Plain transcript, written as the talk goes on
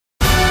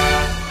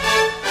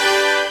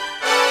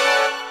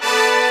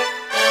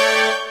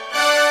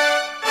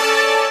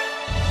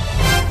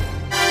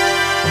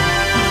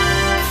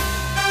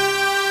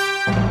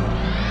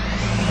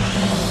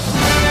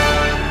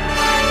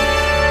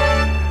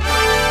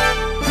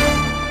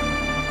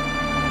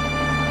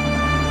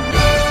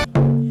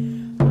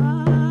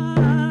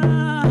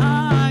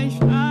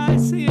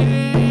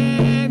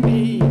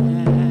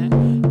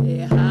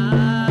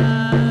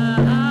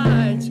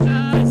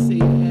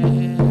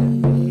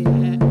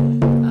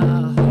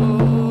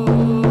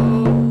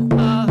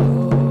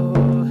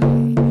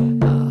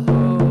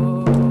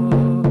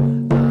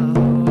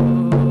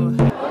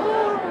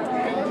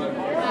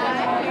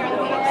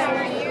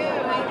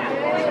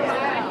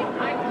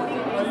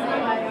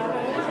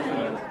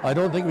I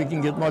don't think we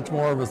can get much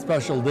more of a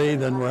special day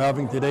than we're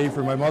having today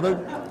for my mother.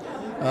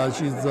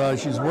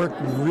 She's worked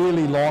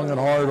really long and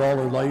hard all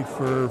her life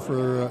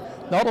for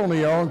not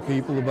only our own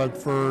people, but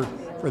for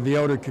the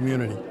outer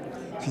community.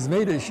 She's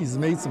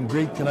made some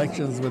great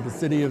connections with the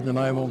city of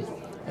Nanaimo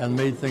and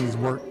made things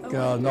work,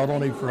 not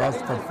only for us,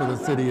 but for the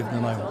city of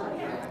Nanaimo.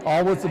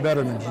 Always a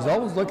betterment. She's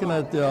always looking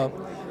at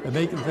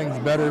making things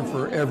better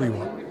for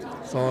everyone.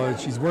 So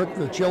she's worked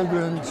with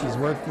children, she's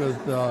worked with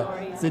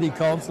city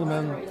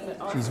councilmen,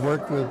 she's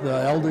worked with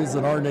elders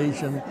in our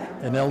nation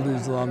and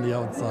elders on the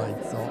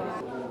outside. So.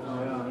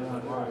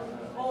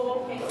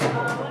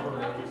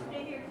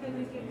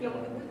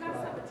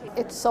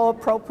 It's so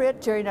appropriate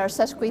during our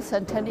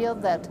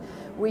sesquicentennial that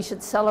we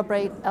should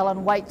celebrate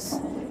Ellen White's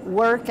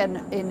work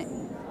and in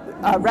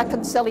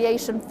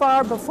reconciliation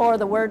far before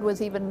the word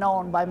was even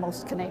known by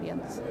most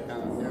Canadians.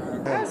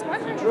 I was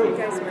wondering if you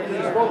guys were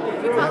here.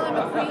 We call him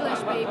a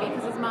Creelish baby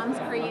because his mom's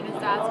Cree and his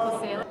dad's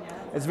Quasale.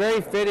 It's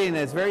very fitting.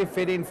 It's very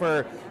fitting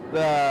for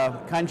the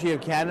country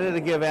of Canada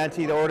to give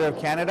Auntie the Order of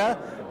Canada.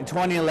 In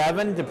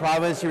 2011, the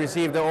province, she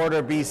received the Order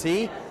of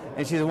BC.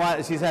 And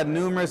she's had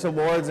numerous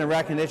awards and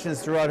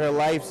recognitions throughout her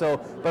life.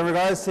 So, but in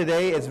regards to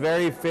today, it's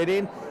very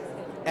fitting.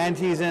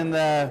 Auntie's in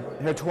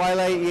her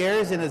twilight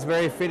years, and it's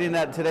very fitting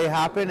that today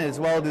happened. It's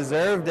well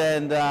deserved,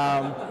 and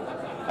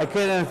I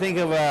couldn't think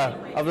of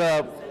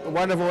a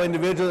wonderful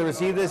individual that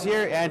received this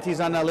year.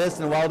 Auntie's on that list,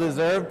 and well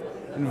deserved.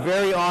 And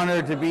very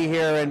honored to be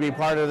here and be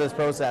part of this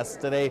process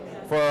today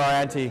for our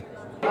Auntie.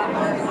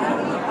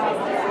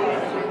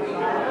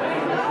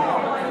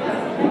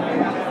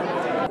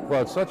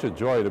 Well, it's such a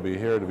joy to be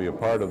here, to be a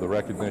part of the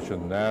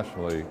recognition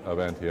nationally of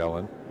Auntie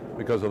Ellen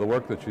because of the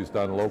work that she's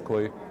done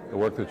locally, the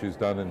work that she's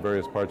done in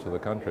various parts of the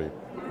country.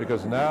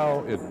 Because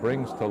now it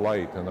brings to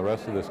light in the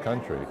rest of this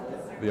country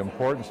the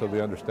importance of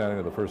the understanding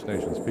of the First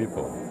Nations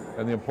people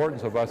and the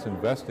importance of us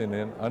investing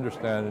in,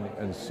 understanding,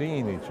 and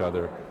seeing each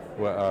other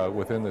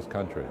within this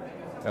country.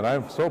 And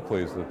I'm so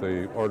pleased that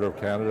the Order of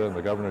Canada and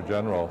the Governor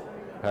General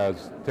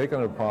has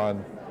taken it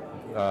upon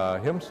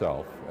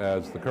himself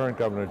as the current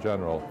Governor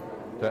General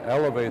to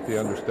elevate the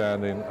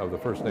understanding of the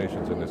First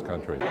Nations in this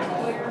country.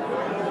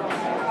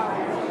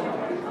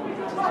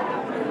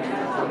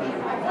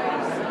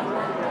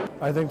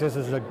 I think this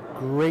is a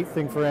great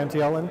thing for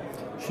Auntie Ellen.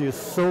 She is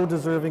so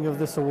deserving of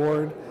this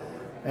award,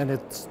 and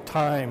it's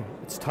time.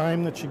 It's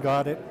time that she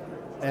got it,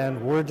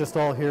 and we're just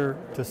all here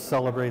to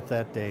celebrate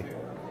that day.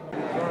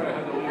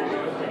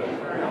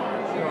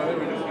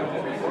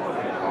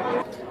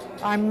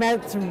 I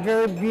met some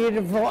very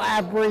beautiful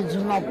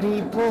Aboriginal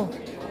people,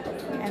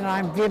 and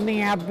I'm feeling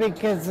happy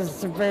because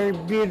it's a very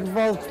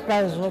beautiful,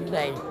 special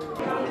day.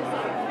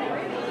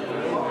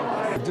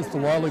 Just a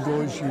while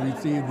ago, she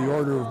received the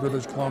Order of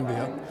British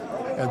Columbia,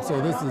 and so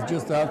this is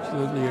just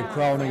absolutely a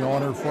crowning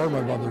honor for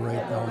my mother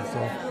right now.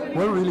 So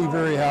we're really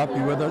very happy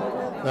with it.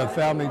 The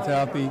family's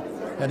happy,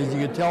 and as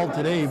you can tell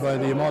today by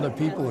the amount of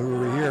people who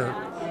were here,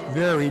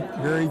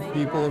 varied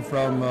people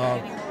from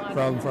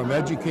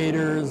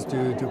educators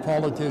to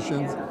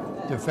politicians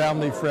to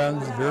family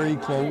friends, very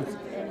close.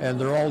 And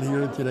they're all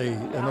here today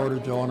in order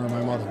to honor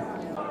my mother.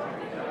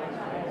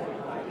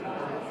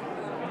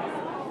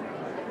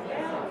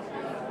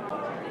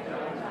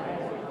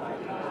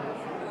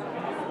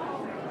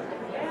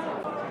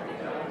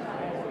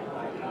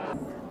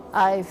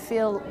 I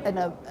feel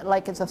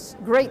like it's a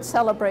great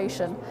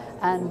celebration,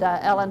 and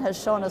Ellen has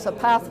shown us a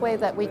pathway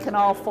that we can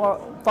all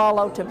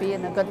follow to be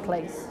in a good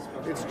place.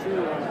 It's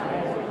true.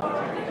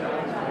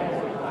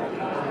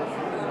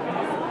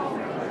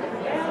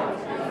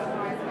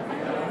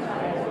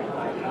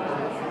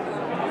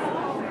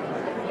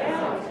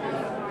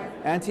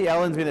 Auntie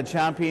Ellen's been a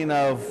champion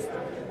of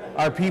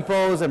our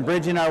peoples and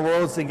bridging our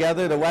worlds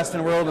together, the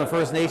Western world and the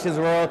First Nations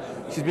world.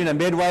 She's been a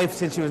midwife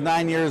since she was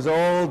 9 years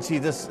old.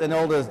 She's just in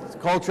all the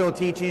cultural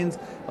teachings,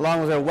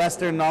 along with her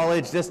Western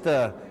knowledge. She's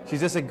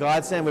just a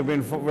godsend.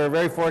 We're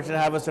very fortunate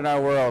to have us in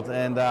our world.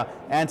 And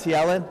Auntie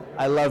Ellen,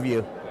 I love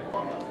you.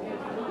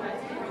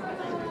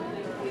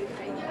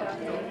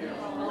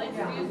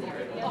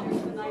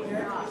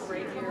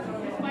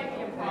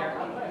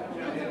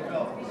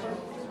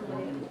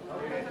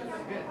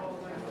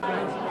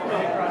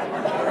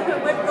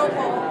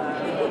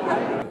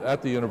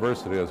 At the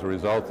university, as a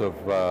result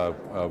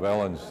of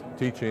Ellen's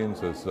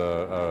teachings, as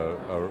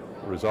a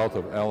result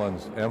of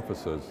Ellen's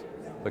emphasis,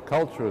 the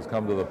culture has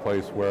come to the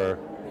place where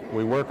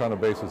we work on a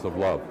basis of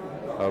love,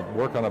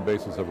 work on a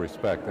basis of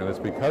respect, and it's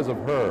because of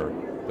her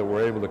that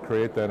we're able to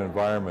create that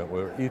environment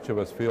where each of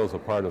us feels a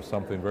part of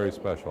something very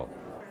special.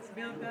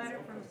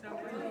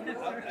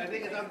 I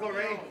think it's Uncle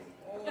Ray.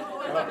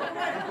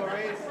 Uncle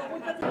Ray's.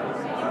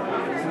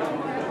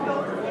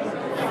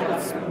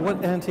 It's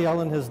what Auntie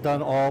Ellen has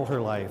done all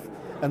her life,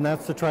 and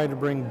that's to try to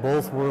bring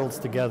both worlds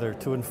together,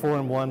 to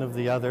inform one of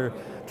the other,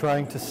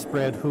 trying to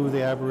spread who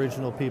the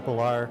Aboriginal people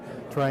are,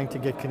 trying to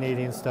get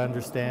Canadians to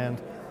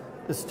understand.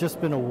 It's just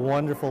been a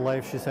wonderful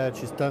life she's had.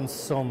 She's done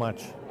so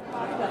much.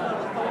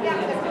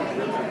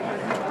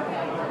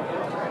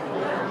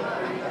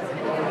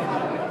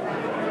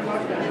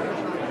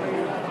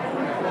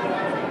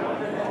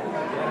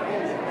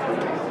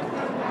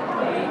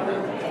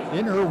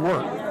 in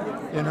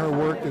her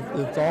work,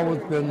 it's always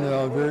been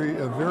a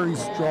very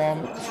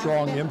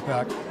strong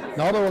impact,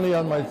 not only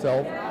on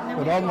myself,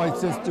 but on my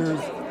sisters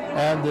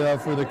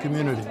and for the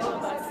community.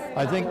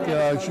 I think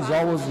she's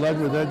always led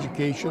with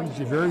education.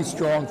 She's very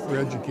strong for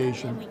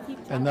education,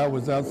 and that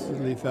was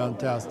absolutely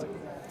fantastic.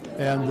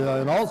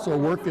 And also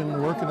working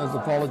as a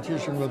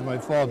politician with my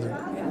father.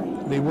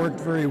 They worked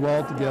very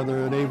well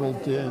together and able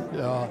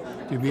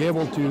to be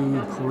able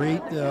to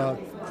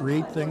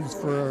create things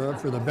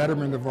for the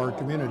betterment of our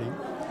community,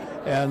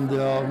 and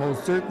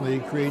most certainly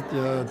create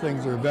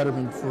things that are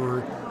betterment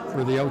for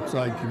the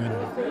outside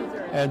community.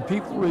 And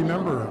people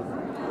remember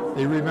her.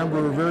 They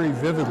remember her very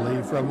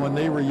vividly from when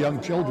they were young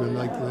children,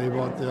 like they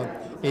about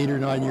 8 or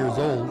 9 years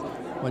old,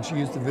 when she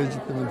used to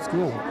visit them in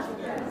school.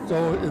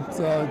 So it's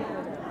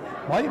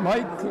my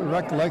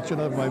recollection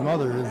of my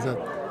mother is that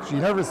she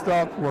never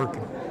stopped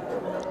working.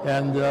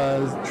 And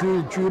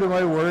true to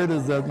my word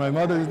is that my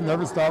mother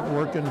never stopped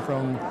working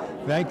from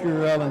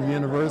Vancouver Island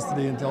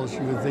University until she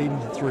was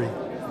 83.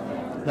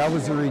 That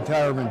was her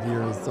retirement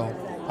years. So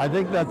I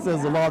think that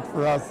says a lot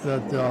for us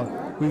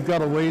that we've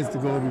got a ways to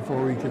go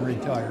before we can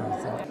retire.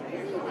 So.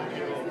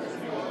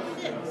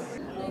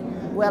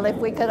 Well, if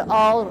we could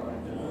all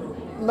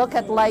look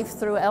at life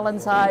through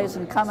Ellen's eyes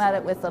and come at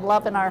it with the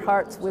love in our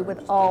hearts, we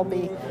would all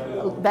be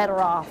better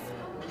off.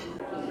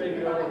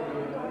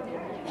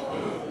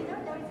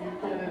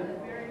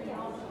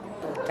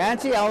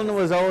 Auntie Ellen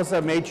was always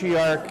a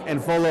matriarch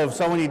and full of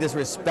someone you just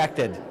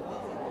respected.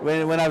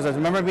 When I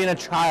remember being a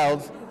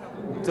child,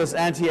 just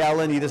Auntie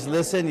Ellen, you just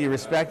listened, you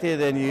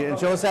respected, and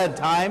she always had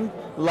time,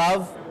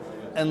 love,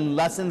 and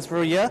lessons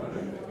for you.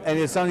 And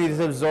it's something you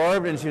just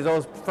absorbed, and she was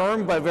always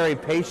firm but very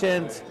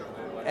patient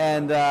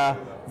and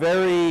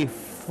very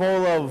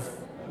full of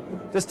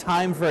just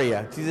time for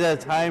you. She just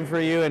had time for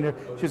you, and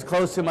she was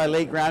close to my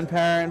late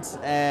grandparents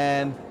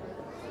and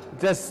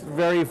just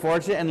very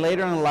fortunate. And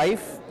later in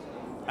life,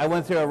 I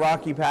went through a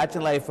rocky patch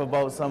in life I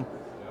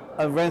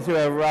went through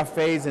a rough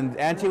phase, and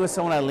Auntie was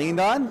someone I leaned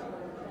on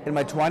in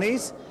my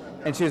 20s,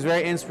 and she was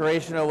very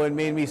inspirational when it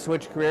made me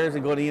switch careers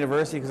and go to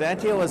university, because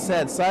Auntie always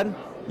said, son,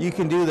 you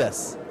can do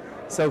this.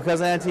 So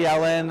because Auntie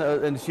Ellen,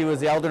 and she was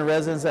the elder in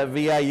residence at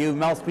VIU,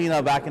 Mount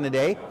Spina back in the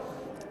day,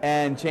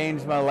 and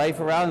changed my life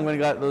around when I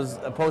got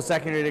a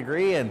post-secondary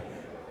degree, and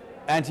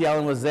Auntie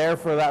Ellen was there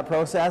for that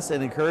process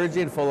and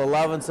encouraging, full of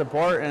love and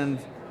support, and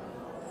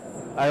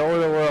I owe her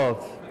the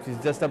world. She's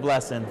just a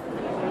blessing.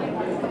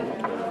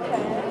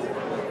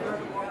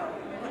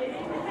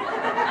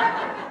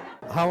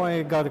 How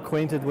I got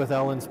acquainted with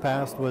Ellen's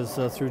past was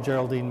through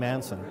Geraldine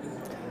Manson.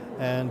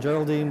 And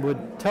Geraldine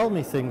would tell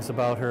me things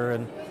about her,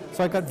 and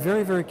so I got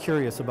very, very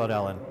curious about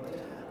Ellen.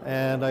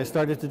 And I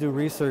started to do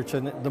research,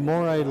 and the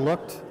more I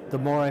looked, the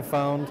more I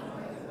found,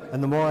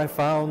 and the more I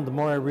found, the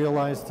more I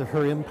realized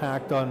her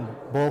impact on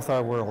both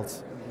our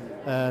worlds.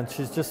 And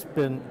she's just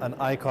been an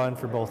icon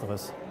for both of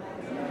us.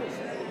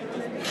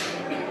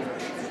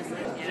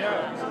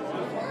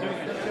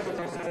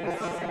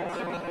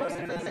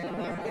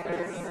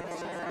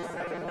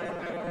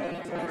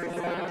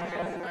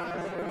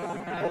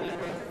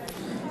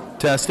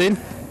 Testing.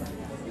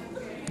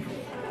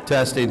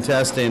 Testing,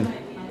 testing.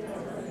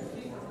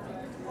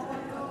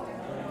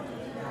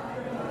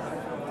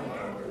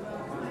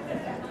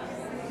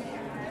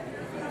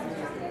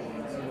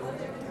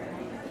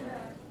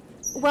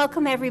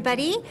 Welcome,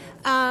 everybody.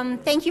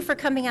 Thank you for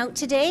coming out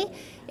today.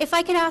 If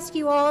I could ask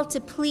you all to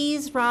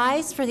please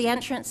rise for the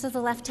entrance of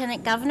the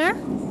Lieutenant Governor.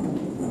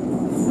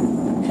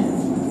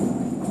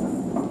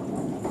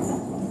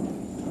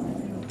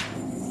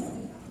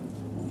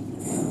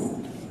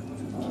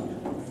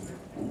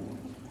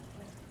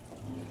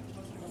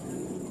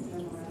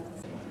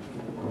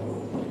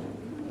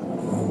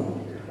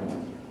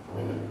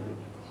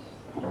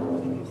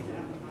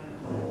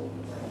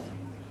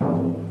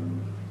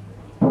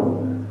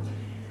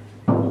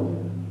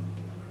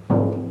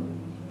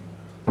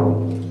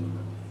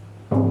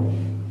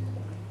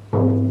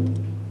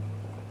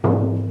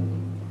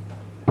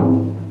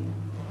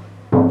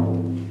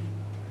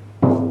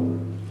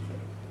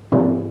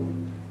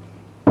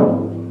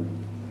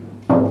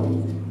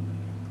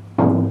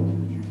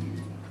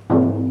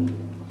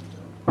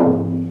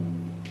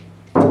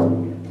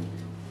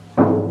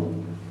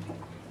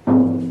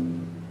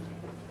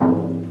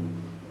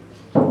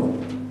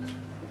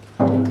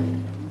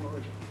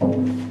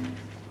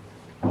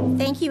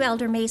 Thank you,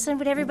 Elder Mason.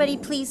 Would everybody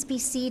please be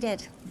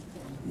seated?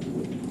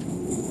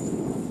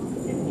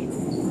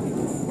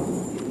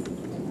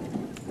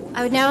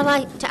 I would now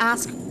like to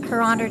ask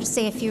Her Honor to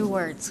say a few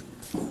words.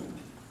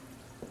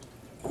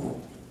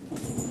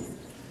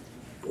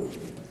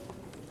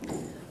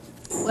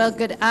 Well,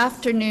 good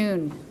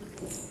afternoon.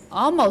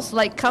 Almost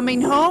like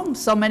coming home,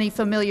 so many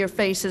familiar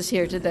faces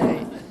here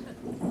today.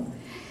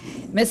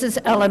 Mrs.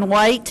 Ellen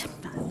White,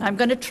 I'm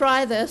going to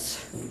try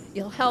this.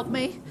 You'll help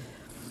me?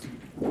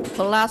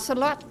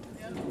 Palasalot?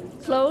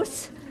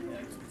 Close?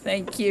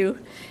 Thank you.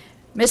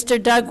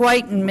 Mr. Doug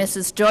White and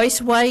Mrs.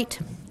 Joyce White,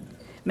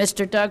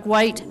 Mr. Doug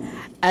White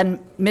and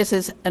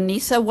Mrs.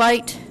 Anissa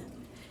White,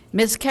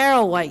 Ms.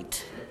 Carol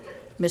White,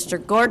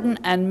 Mr. Gordon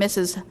and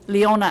Mrs.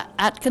 Leona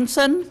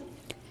Atkinson,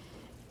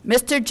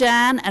 Mr.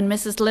 Jan and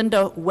Mrs.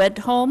 Linda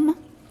Wedholm,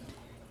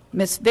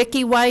 Miss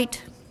Vicky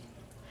White,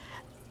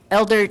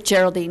 Elder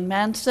Geraldine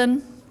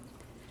Manson,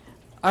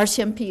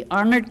 RCMP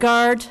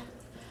Arnardgard,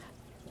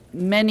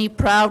 many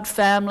proud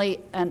family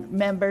and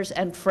members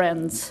and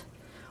friends.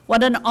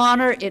 What an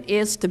honor it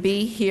is to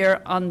be here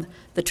on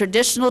the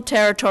traditional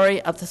territory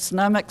of the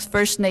Snuneymuxw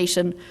First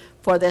Nation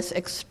for this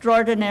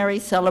extraordinary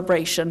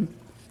celebration.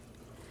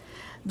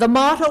 The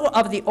motto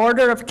of the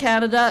Order of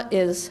Canada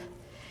is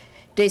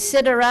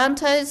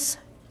Desiderantes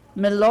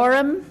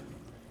Meliorem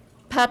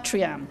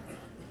Patriam.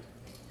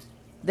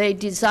 They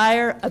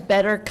desire a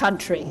better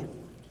country.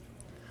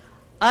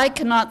 I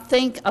cannot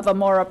think of a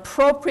more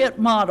appropriate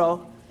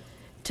motto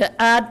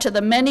to add to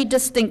the many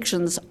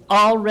distinctions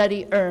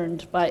already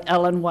earned by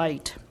Ellen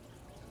White.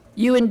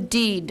 You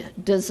indeed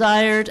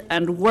desired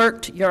and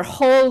worked your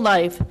whole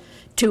life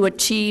to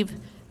achieve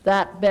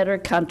that better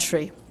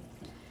country.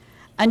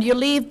 And you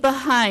leave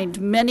behind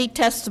many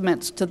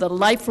testaments to the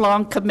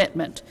lifelong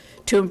commitment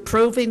to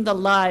improving the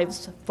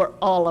lives for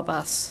all of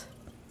us.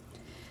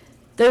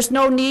 There's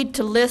no need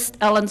to list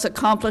Ellen's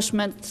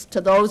accomplishments to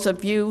those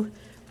of you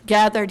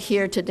gathered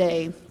here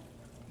today.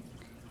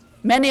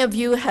 Many of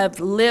you have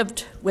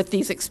lived with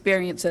these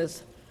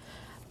experiences,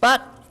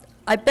 but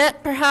I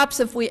bet perhaps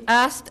if we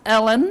asked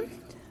Ellen,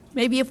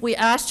 maybe if we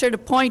asked her to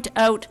point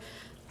out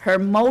her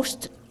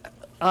most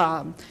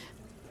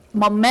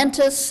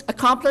momentous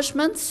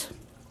accomplishments,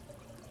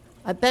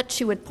 I bet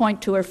she would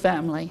point to her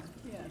family.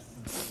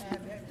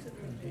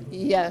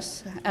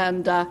 Yes,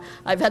 and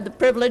I've had the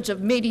privilege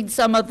of meeting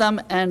some of them,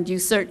 and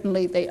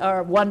they are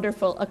a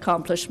wonderful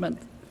accomplishment.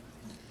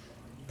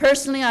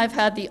 Personally, I've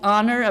had the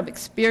honor of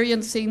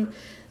experiencing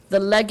the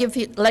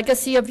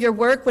legacy of your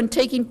work when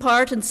taking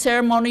part in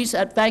ceremonies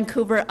at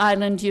Vancouver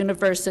Island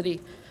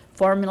University,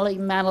 formerly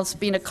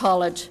Malaspina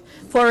College,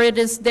 for it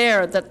is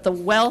there that the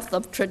wealth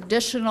of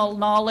traditional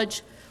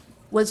knowledge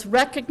was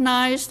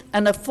recognized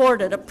and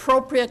afforded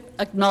appropriate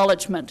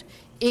acknowledgement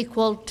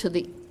equal to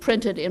the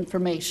printed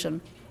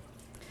information.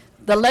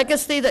 The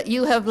legacy that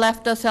you have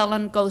left us,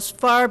 Ellen, goes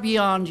far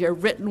beyond your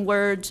written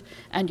words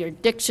and your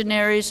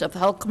dictionaries of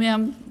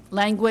Halkmium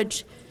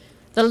language.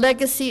 The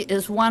legacy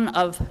is one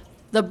of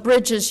the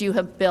bridges you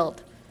have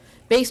built,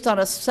 based on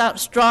a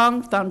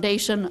strong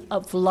foundation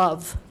of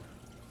love.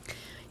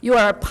 You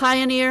are a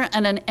pioneer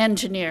and an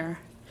engineer,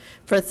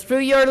 for through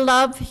your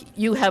love,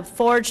 you have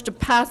forged a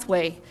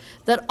pathway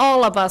that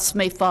all of us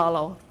may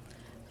follow,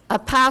 a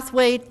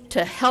pathway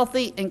to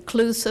healthy,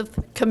 inclusive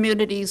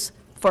communities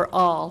for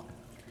all.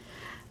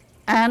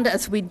 And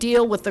as we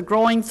deal with the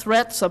growing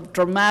threats of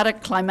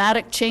dramatic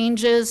climatic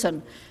changes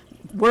and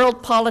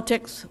world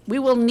politics, we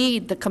will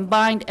need the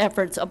combined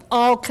efforts of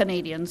all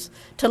Canadians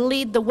to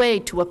lead the way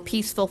to a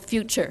peaceful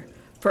future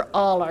for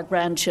all our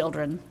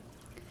grandchildren.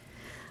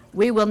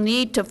 We will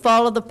need to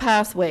follow the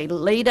pathway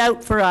laid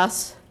out for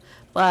us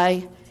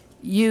by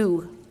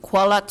you,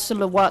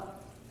 Kwalatsulawat.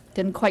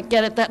 Didn't quite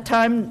get it that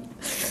time.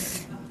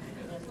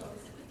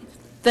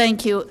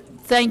 Thank you.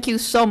 Thank you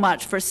so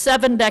much for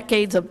 7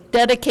 decades of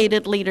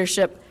dedicated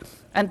leadership,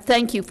 and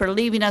thank you for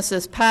leaving us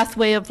this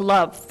pathway of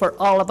love for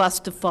all of us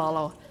to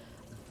follow.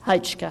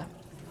 Haichka.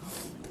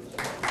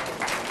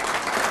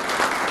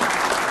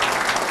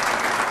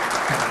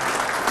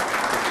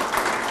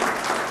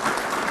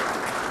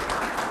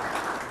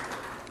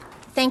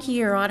 Thank you,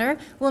 Your Honor.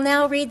 We'll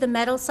now read the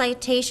medal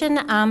citation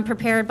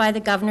prepared by the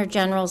Governor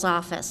General's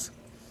office.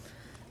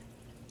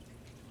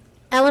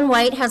 Ellen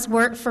White has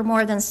worked for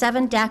more than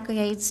 7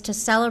 decades to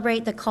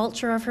celebrate the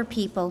culture of her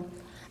people.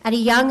 At a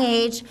young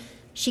age,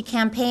 she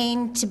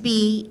campaigned to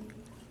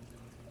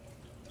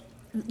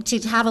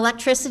have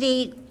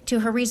electricity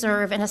to her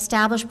reserve and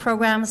establish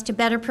programs to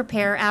better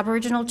prepare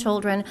Aboriginal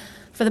children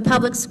for the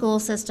public school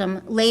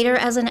system. Later,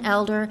 as an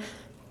elder,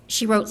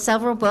 she wrote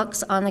several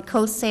books on the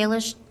Coast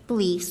Salish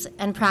beliefs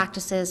and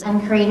practices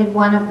and created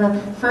one of the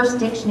first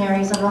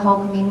dictionaries of the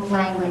Halkmium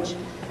language.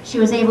 She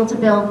was able to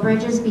build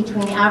bridges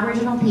between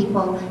Aboriginal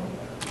people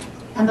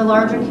and the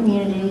larger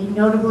community,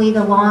 notably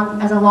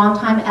as a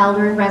longtime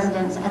elder in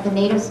residence at the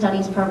Native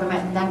Studies program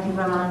at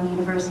Vancouver Island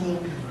University.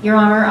 Your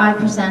Honor, I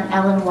present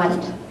Ellen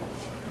White.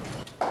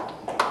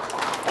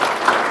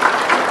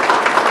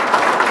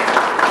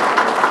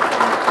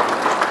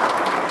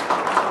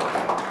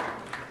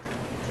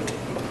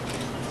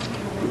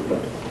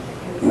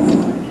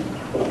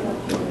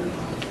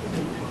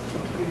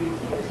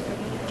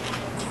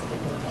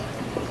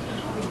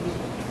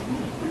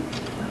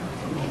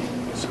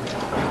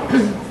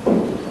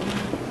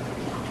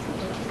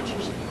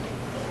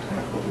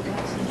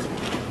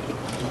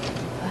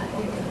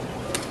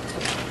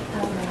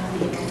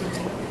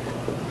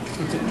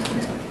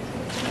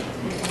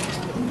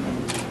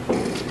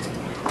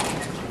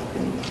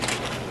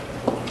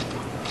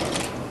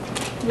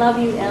 Love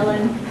you,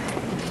 Ellen.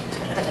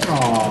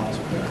 Aww.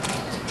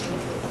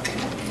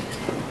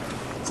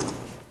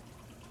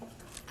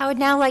 I would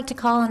now like to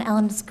call on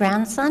Ellen's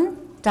grandson,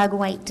 Doug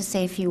White, to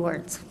say a few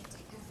words.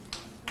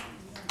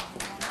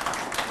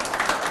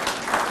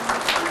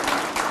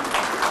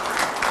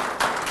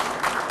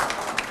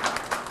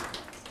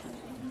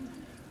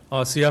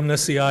 Siam na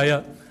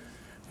siaya.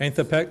 Ain't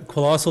the pek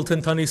colossal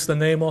tintani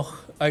Snuneymuxw,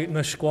 ait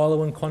na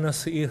squalawan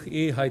konas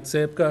I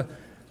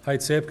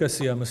haitsepka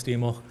siam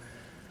estimoch.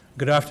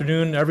 Good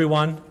afternoon,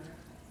 everyone.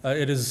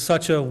 It is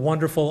such a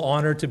wonderful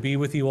honor to be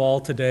with you all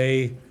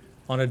today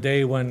on a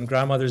day when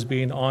grandmother's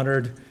being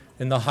honored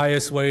in the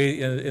highest way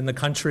in the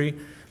country.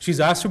 She's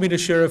asked for me to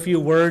share a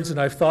few words,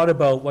 and I've thought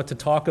about what to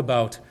talk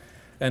about.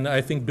 And I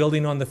think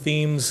building on the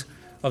themes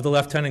of the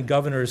Lieutenant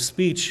Governor's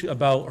speech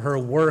about her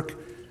work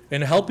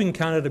in helping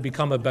Canada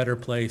become a better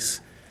place.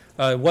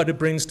 What it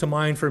brings to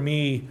mind for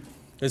me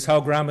is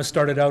how Grandma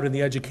started out in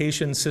the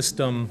education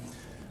system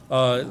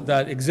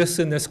that exists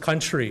in this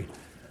country.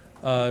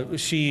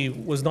 She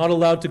was not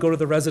allowed to go to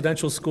the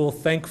residential school,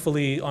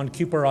 thankfully, on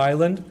Kuper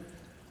Island.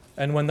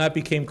 And when that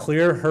became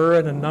clear, her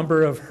and a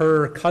number of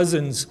her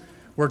cousins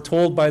were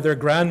told by their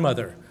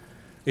grandmother,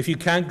 if you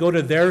can't go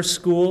to their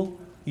school,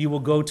 you will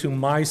go to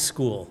my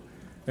school.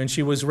 And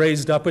she was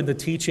raised up in the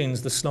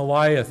teachings, the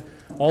Snuneymuxw,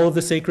 all of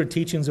the sacred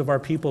teachings of our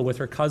people with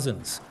her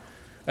cousins.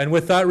 And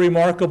with that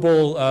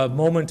remarkable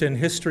moment in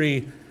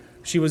history,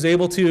 she was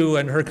able to,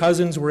 and her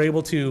cousins were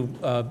able to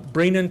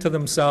bring into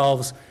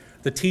themselves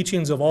the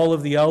teachings of all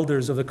of the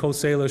elders of the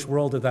Coast Salish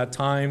world at that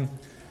time,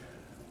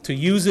 to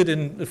use it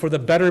for the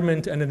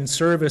betterment and in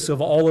service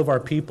of all of our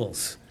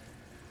peoples.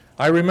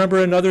 I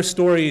remember another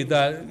story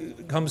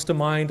that comes to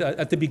mind.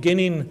 At the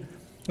beginning,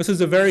 this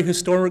is a very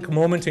historic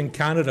moment in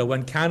Canada,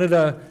 when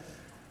Canada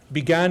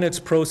began its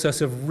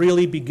process of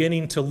really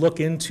beginning to look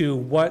into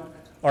what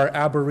are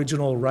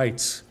Aboriginal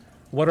rights,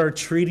 what are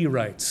treaty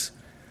rights.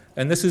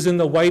 And this is in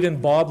the White and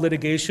Bob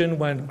litigation,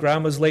 when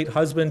Grandma's late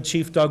husband,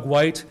 Chief Doug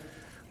White,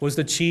 was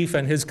the chief,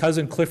 and his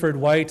cousin Clifford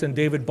White and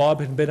David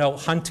Bob had been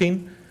out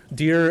hunting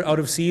deer out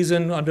of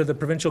season under the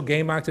Provincial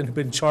Game Act and had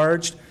been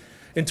charged.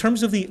 In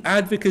terms of the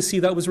advocacy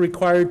that was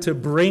required to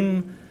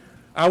bring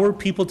our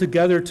people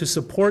together to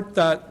support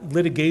that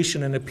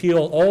litigation and appeal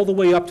all the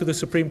way up to the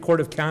Supreme Court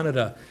of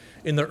Canada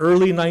in the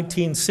early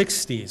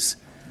 1960s,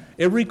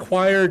 it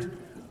required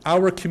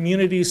our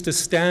communities to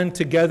stand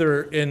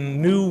together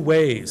in new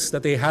ways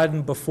that they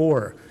hadn't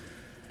before.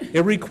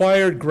 It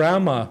required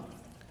Grandma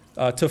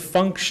to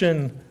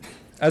function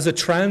as a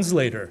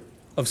translator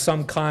of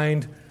some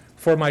kind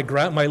for my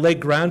late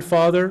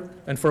grandfather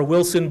and for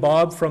Wilson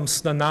Bob from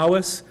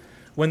Snuneymuxw,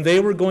 when they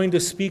were going to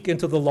speak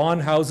into the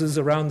lawn houses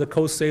around the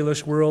Coast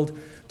Salish world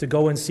to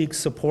go and seek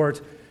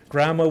support.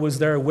 Grandma was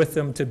there with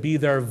them to be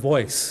their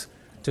voice,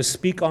 to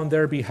speak on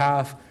their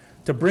behalf,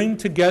 to bring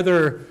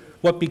together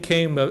what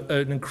became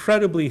an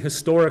incredibly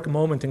historic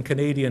moment in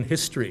Canadian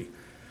history.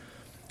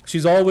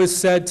 She's always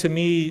said to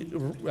me,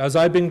 as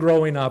I've been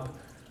growing up,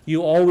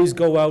 you always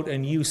go out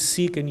and you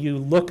seek and you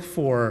look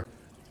for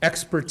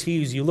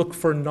expertise, you look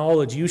for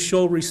knowledge, you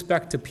show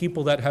respect to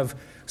people that have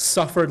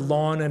suffered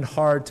long and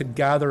hard to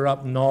gather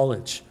up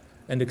knowledge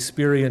and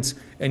experience,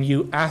 and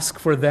you ask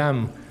for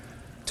them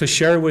to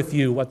share with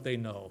you what they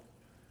know.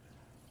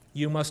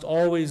 You must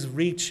always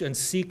reach and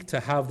seek to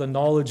have the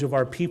knowledge of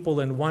our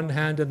people in one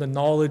hand and the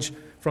knowledge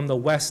from the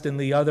West in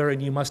the other,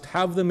 and you must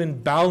have them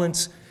in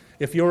balance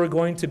if you're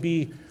going to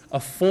be a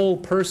full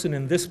person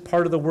in this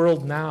part of the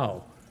world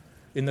now,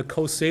 in the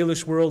Coast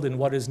Salish world, in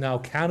what is now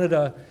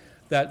Canada,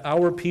 that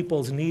our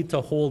peoples need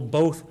to hold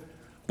both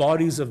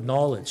bodies of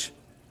knowledge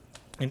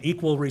in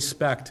equal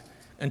respect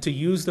and to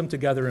use them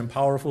together in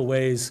powerful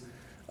ways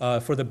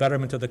for the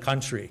betterment of the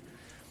country.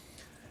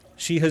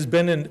 She has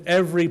been in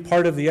every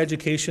part of the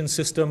education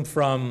system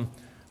from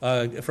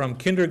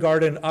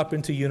kindergarten up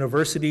into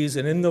universities,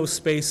 and in those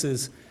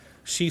spaces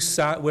she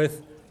sat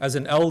with, as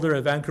an elder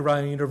at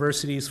Vancouver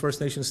University's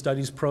First Nation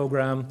Studies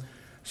program,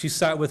 she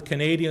sat with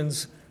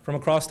Canadians from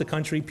across the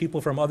country,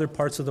 people from other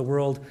parts of the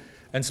world,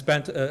 and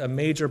spent a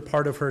major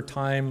part of her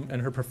time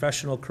and her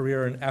professional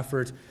career and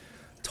effort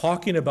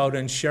talking about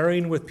and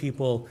sharing with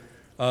people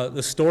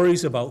the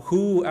stories about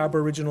who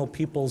Aboriginal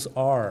peoples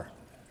are.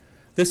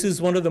 This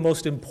is one of the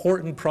most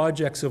important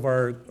projects of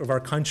our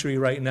country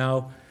right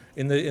now.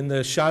 In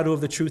the shadow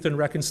of the Truth and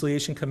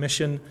Reconciliation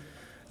Commission,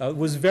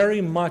 was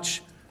very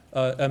much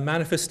a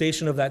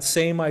manifestation of that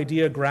same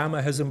idea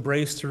Grandma has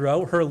embraced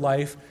throughout her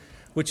life,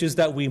 which is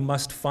that we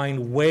must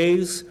find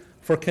ways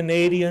for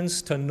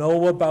Canadians to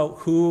know about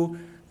who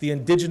the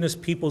Indigenous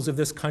peoples of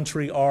this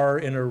country are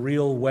in a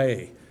real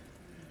way.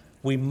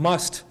 We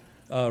must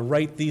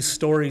write these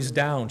stories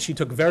down. She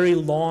took very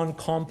long,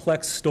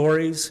 complex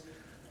stories,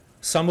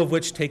 some of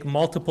which take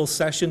multiple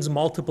sessions,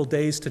 multiple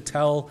days to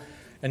tell,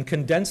 and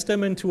condensed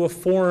them into a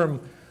form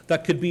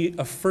that could be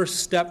a first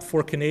step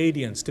for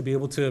Canadians to be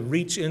able to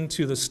reach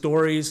into the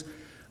stories,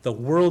 the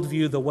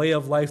worldview, the way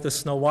of life, the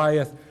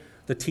Snuneymuxw,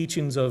 the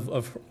teachings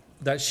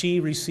that she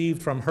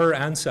received from her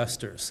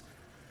ancestors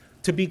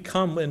to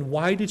become. And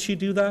why did she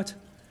do that?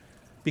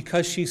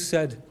 Because she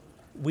said,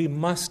 we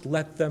must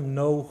let them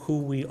know who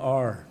we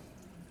are.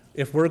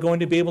 If we're going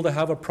to be able to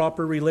have a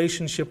proper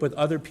relationship with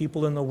other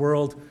people in the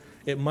world,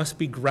 it must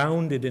be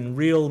grounded in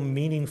real,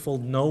 meaningful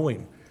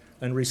knowing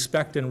and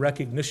respect and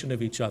recognition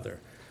of each other.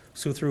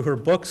 So through her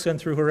books and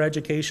through her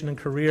education and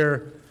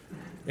career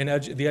in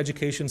the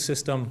education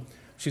system,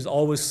 She's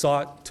always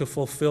sought to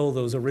fulfill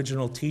those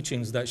original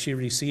teachings that she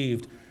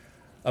received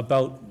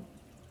about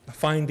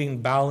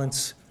finding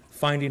balance,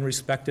 finding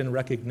respect and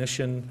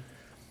recognition,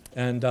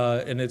 and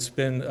it's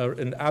been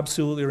an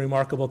absolutely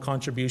remarkable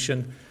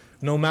contribution.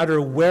 No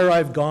matter where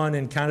I've gone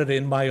in Canada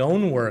in my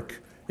own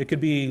work, it could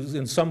be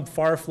in some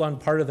far-flung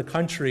part of the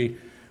country,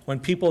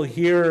 when people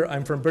hear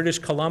I'm from British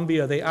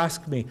Columbia, they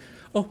ask me,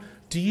 "Oh,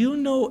 do you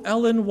know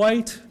Ellen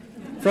White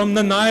from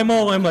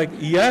Nanaimo?" I'm like,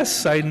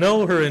 "Yes, I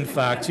know her, in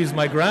fact. She's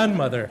my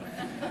grandmother."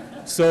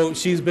 So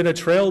she's been a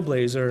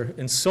trailblazer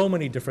in so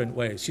many different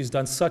ways. She's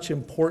done such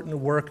important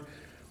work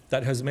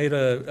that has made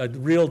a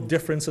real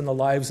difference in the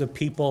lives of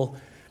people.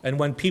 And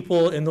when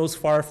people in those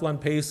far-flung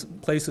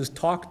places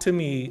talk to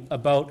me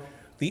about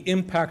the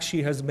impact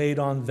she has made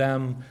on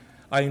them,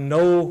 I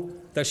know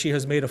that she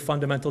has made a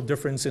fundamental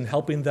difference in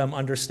helping them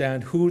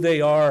understand who they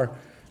are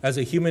as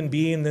a human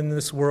being in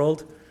this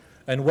world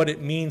and what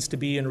it means to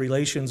be in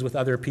relations with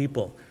other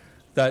people.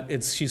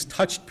 That she's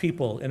touched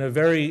people in a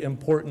very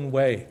important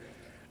way.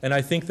 And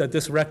I think that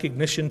this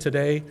recognition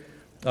today,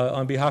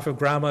 on behalf of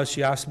Grandma,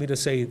 she asked me to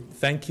say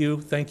thank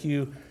you. Thank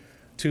you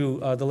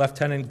to the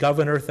Lieutenant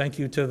Governor, thank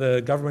you to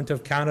the Government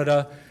of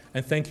Canada,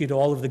 and thank you to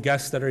all of the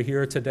guests that are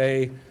here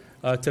today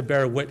to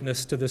bear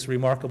witness to this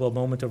remarkable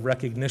moment of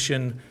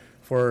recognition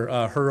for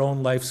her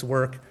own life's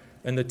work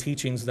and the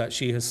teachings that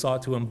she has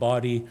sought to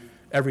embody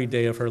every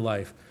day of her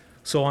life.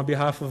 So on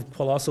behalf of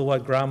Colossal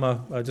White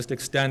Grandma, just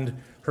extend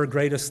her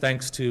greatest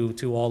thanks to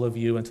all of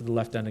you and to the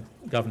Lieutenant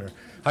Governor.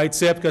 Hait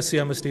Sepka,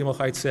 Siamastimo,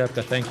 Hait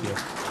Sepka, thank you.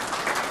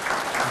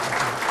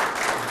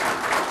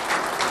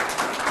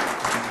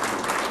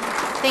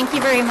 Thank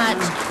you very much.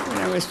 When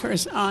I was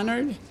first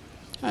honored,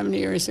 how many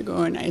years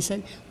ago, and I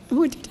said,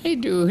 what did I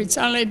do? It's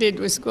all I did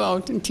was go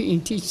out and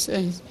teach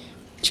the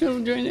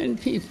children and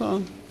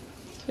people.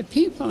 The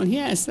people,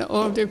 yes, the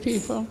older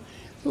people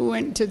who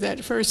went to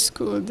that first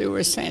school, they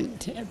were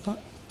sent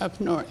up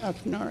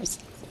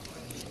north.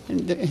 And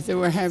they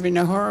were having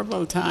a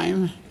horrible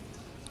time.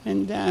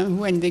 And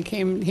when they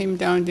came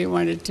down, they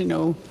wanted to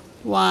know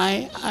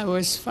why I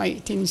was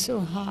fighting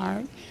so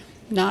hard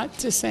not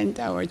to send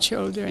our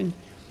children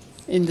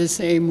in the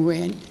same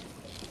way.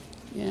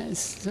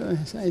 Yes, so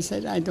I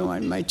said, I don't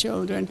want my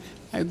children,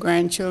 my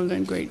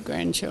grandchildren,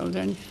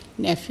 great-grandchildren,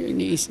 nephew,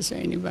 nieces, or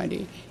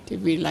anybody to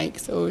be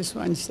like those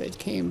ones that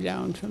came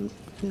down from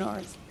up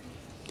north.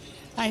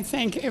 I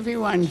thank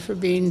everyone for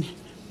being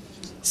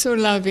so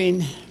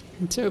loving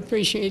and so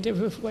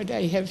appreciative of what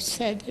I have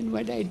said and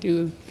what I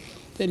do.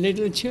 The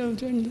little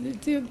children,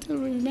 they'll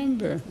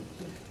remember.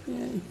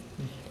 Yeah.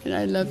 And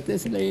I love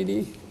this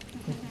lady.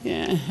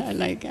 Yeah, I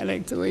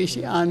like the way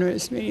she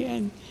honors me,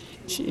 and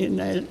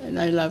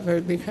I love her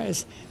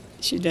because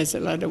she does a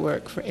lot of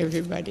work for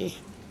everybody.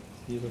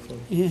 Beautiful.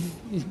 Yeah,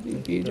 she's a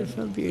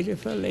beautiful,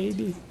 beautiful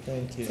lady.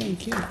 Thank you.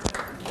 Thank you.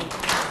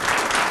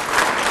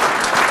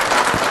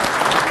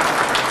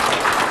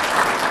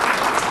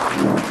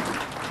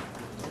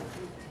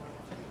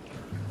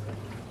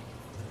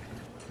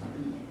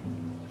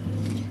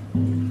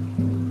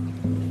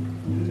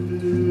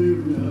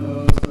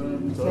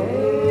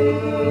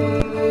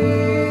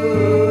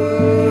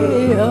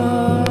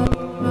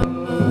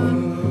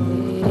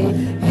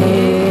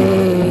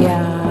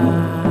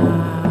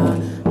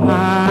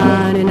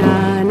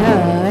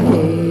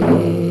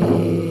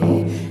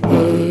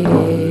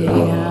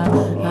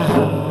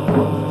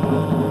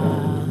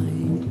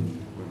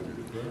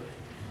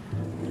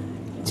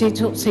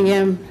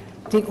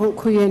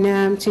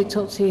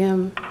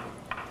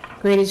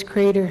 Greatest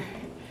Creator,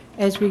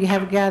 as we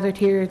have gathered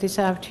here this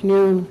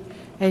afternoon,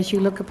 as you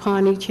look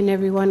upon each and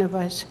every one of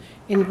us,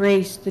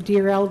 embrace the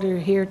dear elder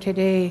here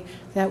today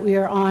that we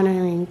are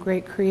honoring,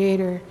 Great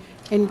Creator.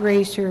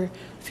 Embrace her,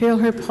 fill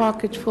her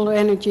pockets full of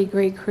energy,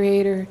 Great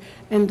Creator,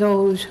 and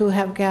those who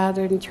have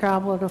gathered and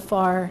traveled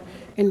afar,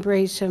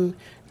 embrace them,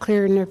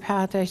 clearing their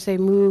path as they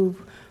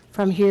move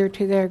from here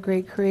to there,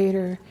 Great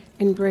Creator.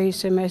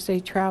 Embrace them as they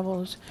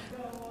travel.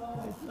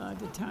 A lot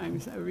of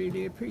times I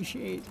really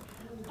appreciate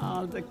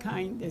all the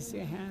kindness you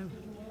have.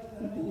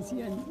 These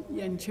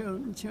young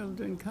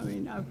children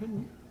coming up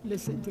and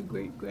listen to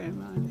great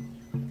grandma.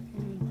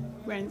 And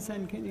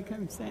grandson, can you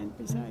come stand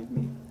beside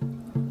me?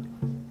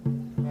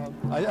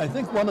 I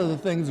think one of the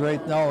things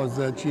right now is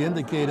that she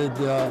indicated,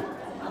 I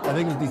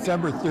think it was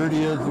December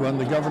 30th, when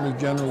the Governor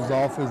General's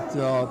office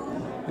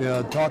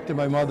talked to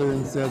my mother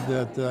and said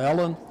that,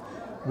 Ellen,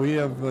 you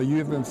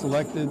have been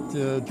selected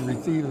to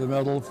receive the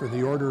medal for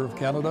the Order of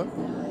Canada.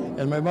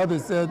 And my mother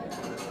said,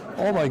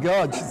 oh my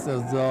God, she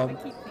says,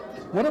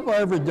 what have I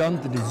ever done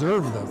to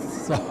deserve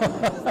this?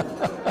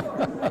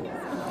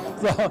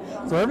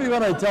 So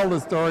everyone I tell the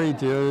story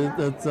to,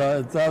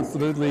 it's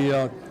absolutely,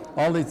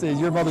 all they say is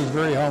your mother's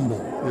very humble.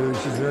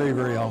 She's very,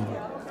 very humble.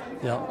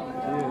 Yeah.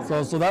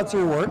 So that's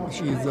her work.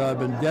 She's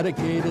been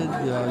dedicated.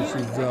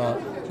 She's a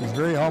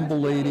very humble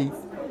lady,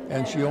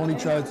 and she only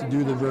tries to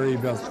do the very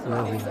best for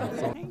everyone.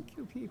 So. Thank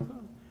you,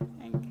 people.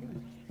 Thank you.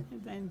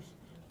 And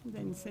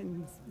then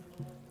send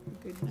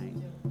good night,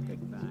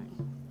 goodbye.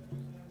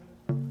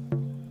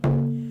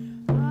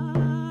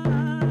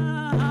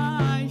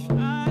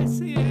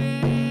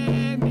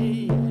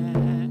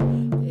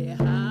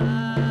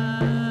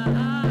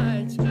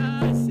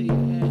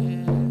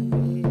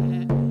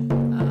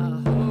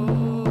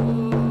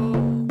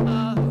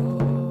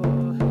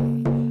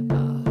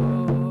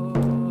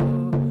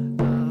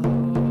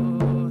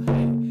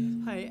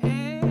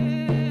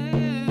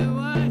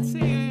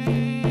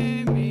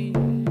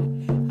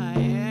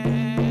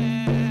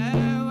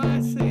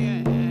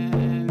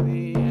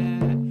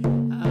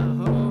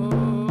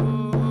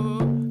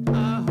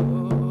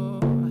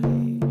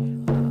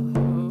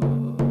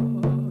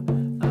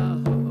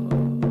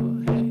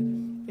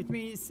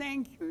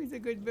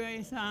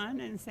 voice on,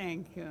 and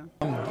thank you.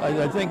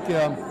 I think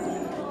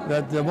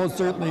that most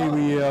certainly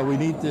we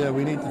need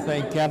to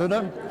thank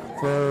Canada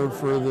for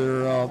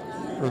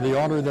the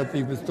honor that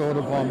they bestowed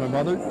upon my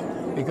mother,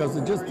 because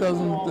it just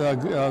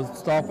doesn't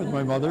stop at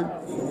my mother.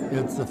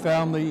 It's the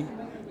family,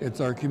 it's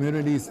our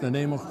community,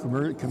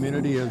 Snuneymuxw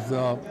community,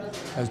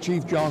 as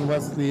Chief John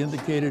Wesley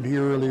indicated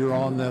here earlier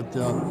on, that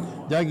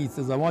Dougie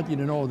says, I want you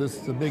to know this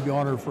is a big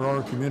honor for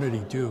our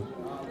community too,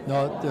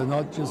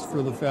 not just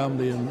for the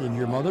family and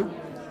your mother,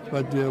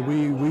 but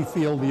we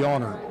feel the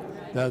honor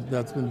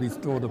that's been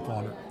bestowed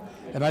upon her.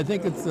 And I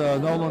think it's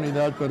not only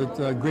that, but it's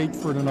great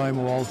for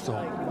Nanaimo also.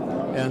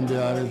 And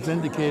it's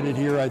indicated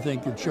here, I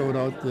think it showed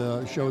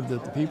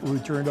that the people who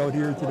turned out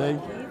here today,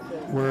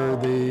 where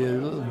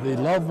they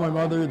love my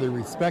mother, they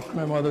respect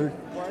my mother,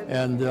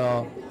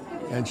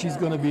 and she's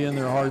going to be in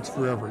their hearts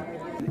forever.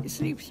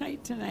 Sleep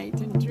tight tonight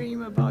and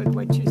dream about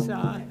what you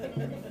saw.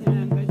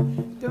 Yeah, but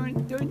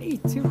don't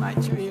eat too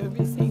much, or you'll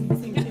be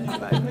thinking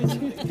about what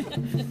you.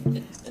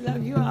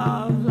 Love you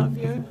all. Love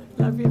you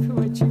for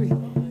what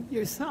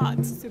your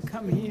thoughts to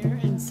come here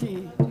and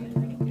see.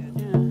 Yeah,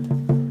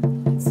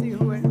 see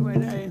what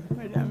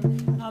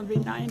I'll be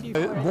 90.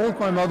 Both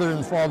my mother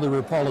and father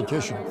were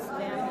politicians.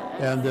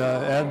 And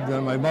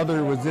my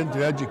mother was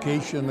into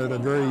education at a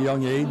very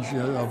young age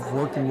of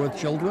working with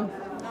children,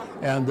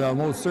 and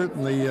most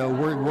certainly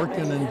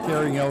working and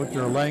carrying out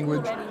our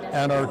language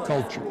and our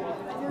culture.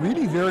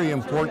 Really very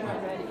important.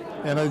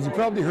 And as you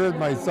probably heard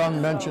my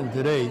son mention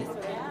today,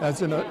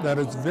 that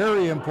it's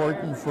very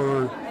important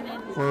for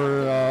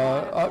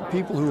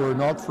people who are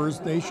not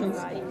First Nations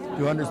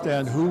to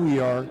understand who we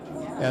are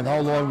and how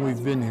long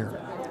we've been here,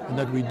 and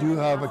that we do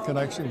have a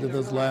connection to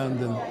this land,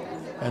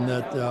 and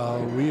that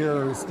we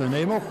are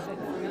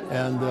Snuneymuxw,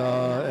 and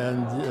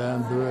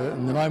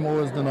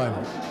Nanaimo is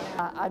Nanaimo.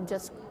 I'm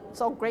just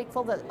so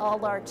grateful that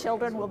all our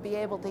children will be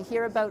able to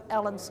hear about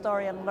Ellen's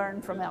story and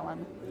learn from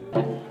Ellen.